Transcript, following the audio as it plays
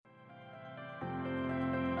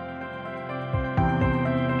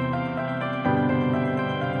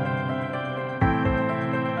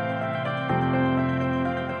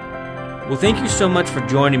Well, thank you so much for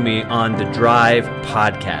joining me on the Drive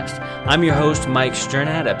podcast. I'm your host, Mike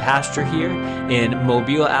Sternad, a pastor here in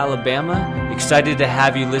Mobile, Alabama. Excited to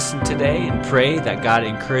have you listen today and pray that God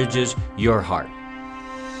encourages your heart.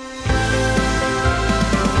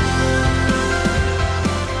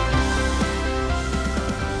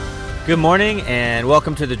 Good morning and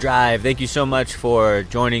welcome to the Drive. Thank you so much for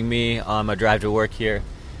joining me on my drive to work here.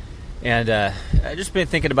 And I've just been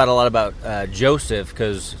thinking about a lot about Joseph,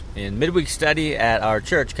 because in midweek study at our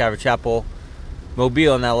church, Calvary Chapel,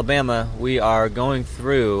 Mobile in Alabama, we are going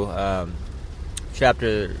through we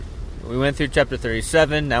went through chapter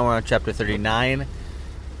 37, now we're on chapter 39,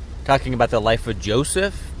 talking about the life of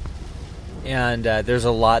Joseph. And there's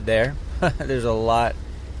a lot there. There's a lot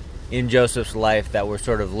in Joseph's life that we're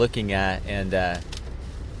sort of looking at, and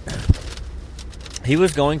he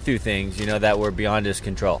was going through things, that were beyond his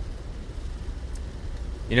control.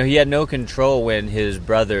 He had no control when his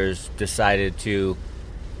brothers decided to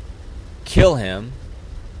kill him.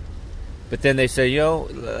 But then they said,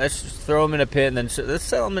 let's just throw him in a pit and then let's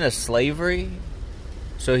sell him into slavery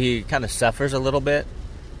so he kind of suffers a little bit.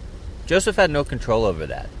 Joseph had no control over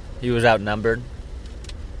that. He was outnumbered.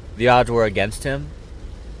 The odds were against him.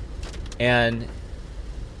 And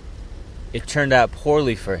it turned out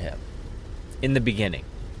poorly for him in the beginning.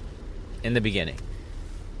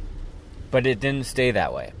 But it didn't stay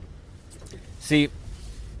that way. See,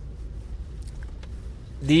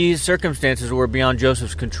 these circumstances were beyond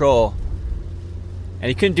Joseph's control, and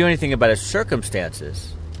he couldn't do anything about his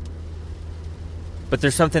circumstances. But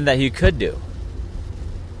there's something that he could do.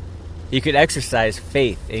 He could exercise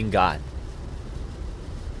faith in God.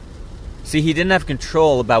 See, he didn't have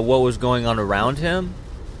control about what was going on around him,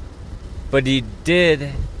 but he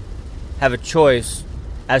did have a choice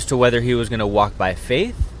as to whether he was going to walk by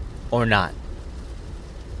faith or not.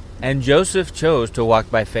 And Joseph chose to walk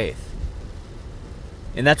by faith.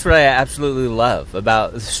 And that's what I absolutely love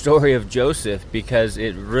about the story of Joseph, because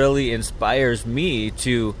it really inspires me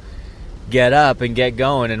to get up and get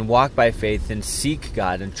going and walk by faith and seek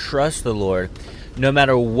God and trust the Lord, no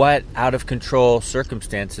matter what out of control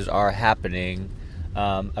circumstances are happening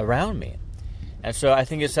around me. And so I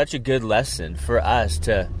think it's such a good lesson for us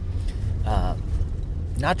to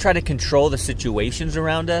not try to control the situations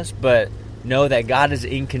around us, but know that God is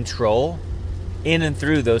in control in and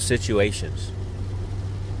through those situations.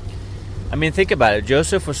 I mean, think about it.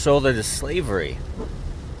 Joseph was sold into slavery,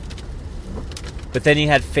 but then he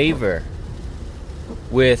had favor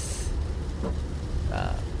with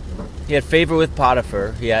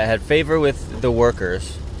Potiphar. He had favor with the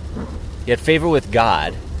workers. He had favor with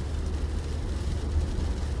God.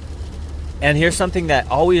 And here's something that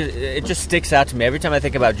it just sticks out to me every time I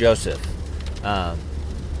think about Joseph,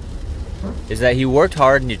 is that he worked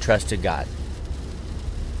hard and he trusted God.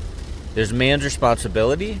 There's man's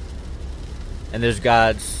responsibility and there's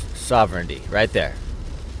God's sovereignty right there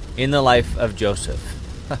in the life of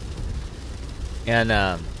Joseph. And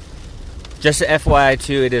just FYI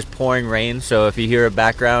too, it is pouring rain, so if you hear a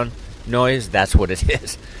background noise, that's what it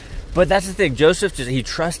is. But that's the thing, Joseph, he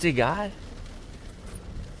trusted God.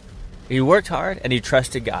 He worked hard and he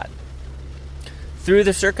trusted God through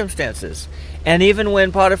the circumstances. And even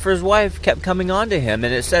when Potiphar's wife kept coming on to him,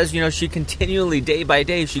 and it says, she continually, day by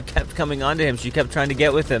day, she kept coming on to him. She kept trying to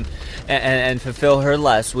get with him and fulfill her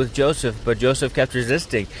lust with Joseph, but Joseph kept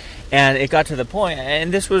resisting. And it got to the point,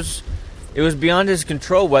 and it was beyond his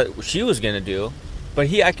control what she was going to do, but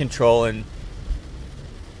he had control, and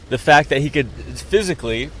the fact that he could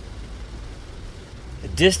physically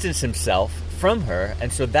distance himself from her,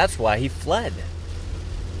 and so that's why he fled.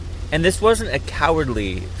 And this wasn't a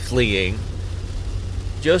cowardly fleeing.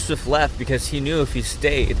 Joseph left because he knew if he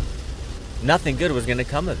stayed, nothing good was going to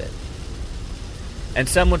come of it. And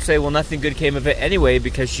some would say, well, nothing good came of it anyway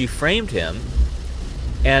because she framed him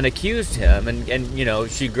and accused him,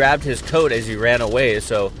 and she grabbed his coat as he ran away,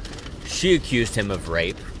 so she accused him of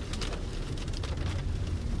rape.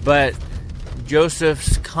 But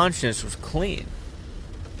Joseph's conscience was clean.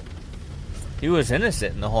 He was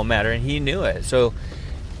innocent in the whole matter, and he knew it. So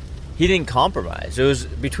he didn't compromise. It was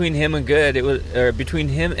between him and between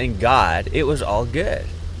him and God. It was all good.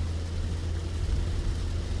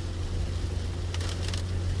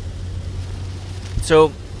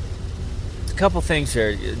 So a couple things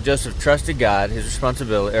here. Joseph trusted God, his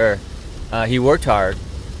responsibility, he worked hard.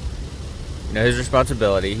 His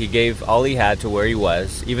responsibility. He gave all he had to where he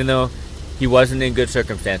was, even though he wasn't in good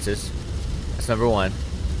circumstances. That's number one.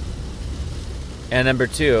 And number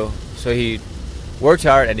two, so he worked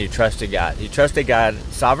hard and he trusted God. He trusted God's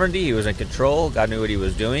sovereignty. He was in control. God knew what he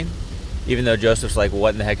was doing. Even though Joseph's like,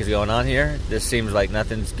 what in the heck is going on here? This seems like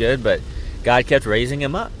nothing's good, but God kept raising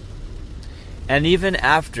him up. And even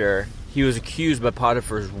after he was accused by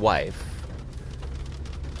Potiphar's wife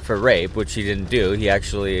for rape, which he didn't do, he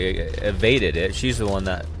actually evaded it. She's the one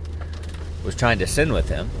that was trying to sin with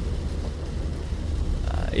him.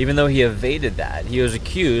 Even though he evaded that, he was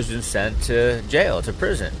accused and sent to jail, to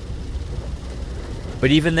prison. But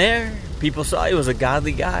even there, people saw he was a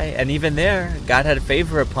godly guy, and even there, God had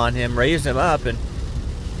favor upon him, raised him up,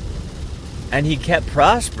 and he kept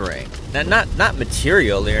prospering. Now, not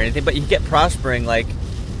materially or anything, but he kept prospering, like,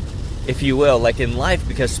 if you will, like in life,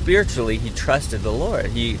 because spiritually he trusted the Lord.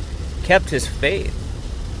 He kept his faith.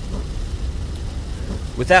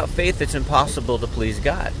 Without faith, it's impossible to please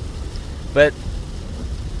God. But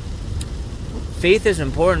faith is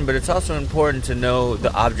important, but it's also important to know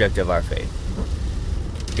the object of our faith.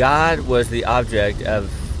 God was the object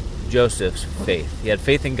of Joseph's faith. He had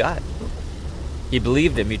faith in God. He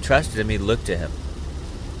believed him, he trusted him, he looked to him.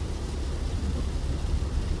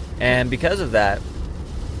 And because of that,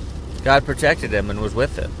 God protected him and was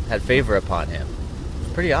with him, had favor upon him.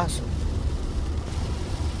 It's pretty awesome.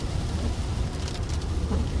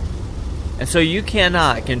 And so you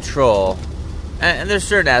cannot control, and there's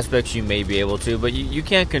certain aspects you may be able to, but you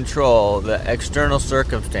can't control the external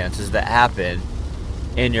circumstances that happen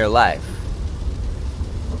in your life.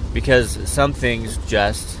 Because some things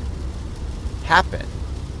just happen.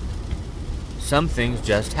 Some things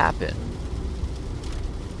just happen.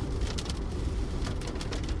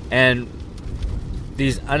 And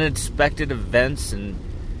these unexpected events and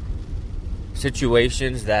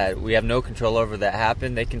situations that we have no control over that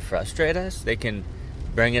happen, they can frustrate us, they can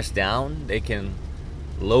bring us down, they can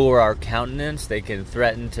lower our countenance, they can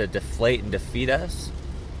threaten to deflate and defeat us.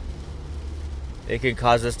 It can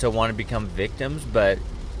cause us to want to become victims, but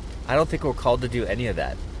I don't think we're called to do any of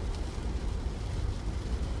that.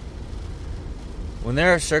 When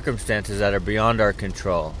there are circumstances that are beyond our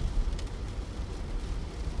control,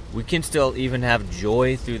 we can still even have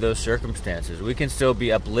joy through those circumstances. We can still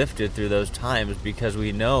be uplifted through those times because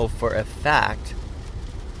we know for a fact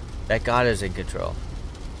that God is in control.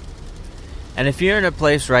 And if you're in a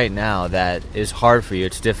place right now that is hard for you,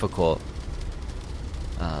 it's difficult,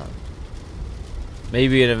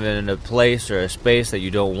 maybe in a place or a space that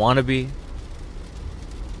you don't want to be,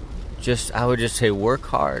 I would just say work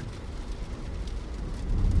hard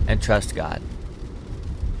and trust God.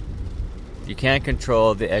 You can't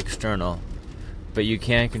control the external, but you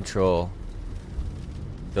can control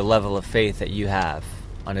the level of faith that you have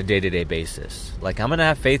on a day-to-day basis. Like, I'm going to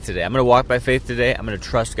have faith today. I'm going to walk by faith today. I'm going to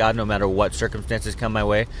trust God no matter what circumstances come my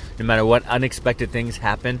way. No matter what unexpected things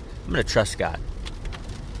happen, I'm going to trust God.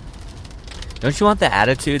 Don't you want that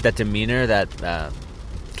attitude, that demeanor, that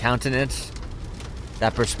countenance,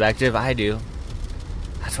 that perspective? I do.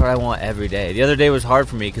 That's what I want every day. The other day was hard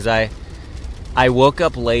for me because I woke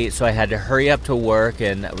up late, so I had to hurry up to work,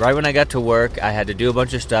 and right when I got to work, I had to do a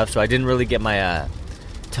bunch of stuff, so I didn't really get my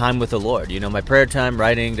time with the Lord. You know, my prayer time,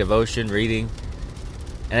 writing, devotion, reading,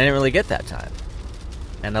 and I didn't really get that time.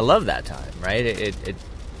 And I love that time, right? It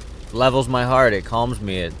levels my heart, it calms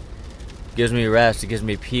me, it gives me rest, it gives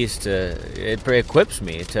me peace, it equips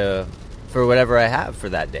me for whatever I have for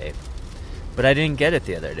that day. But I didn't get it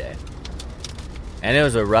the other day. And it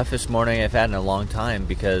was the roughest morning I've had in a long time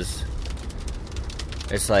because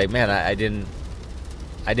it's like, man, I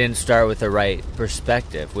didn't start with the right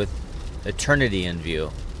perspective, with eternity in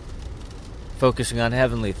view, focusing on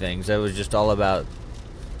heavenly things. It was just all about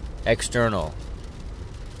external.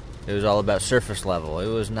 It was all about surface level. It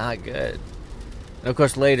was not good. And of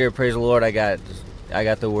course, later, praise the Lord, I got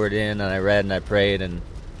the word in, and I read and I prayed, and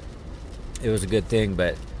it was a good thing.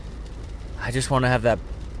 But I just want to have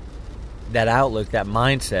that outlook, that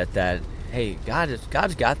mindset that, hey,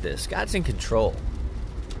 God's got this. God's in control.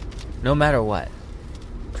 No matter what,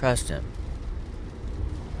 trust Him.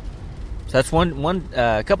 So that's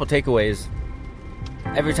a couple takeaways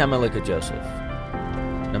every time I look at Joseph.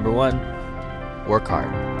 Number one, work hard.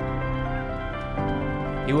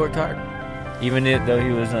 He worked hard, even though he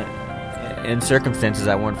was in circumstances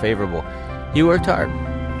that weren't favorable. He worked hard.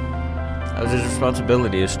 That was his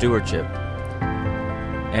responsibility, his stewardship,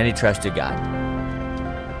 and he trusted God.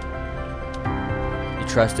 He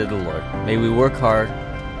trusted the Lord. May we work hard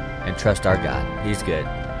and trust our God. He's good.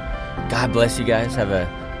 God bless you guys. Have an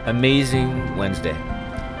amazing Wednesday.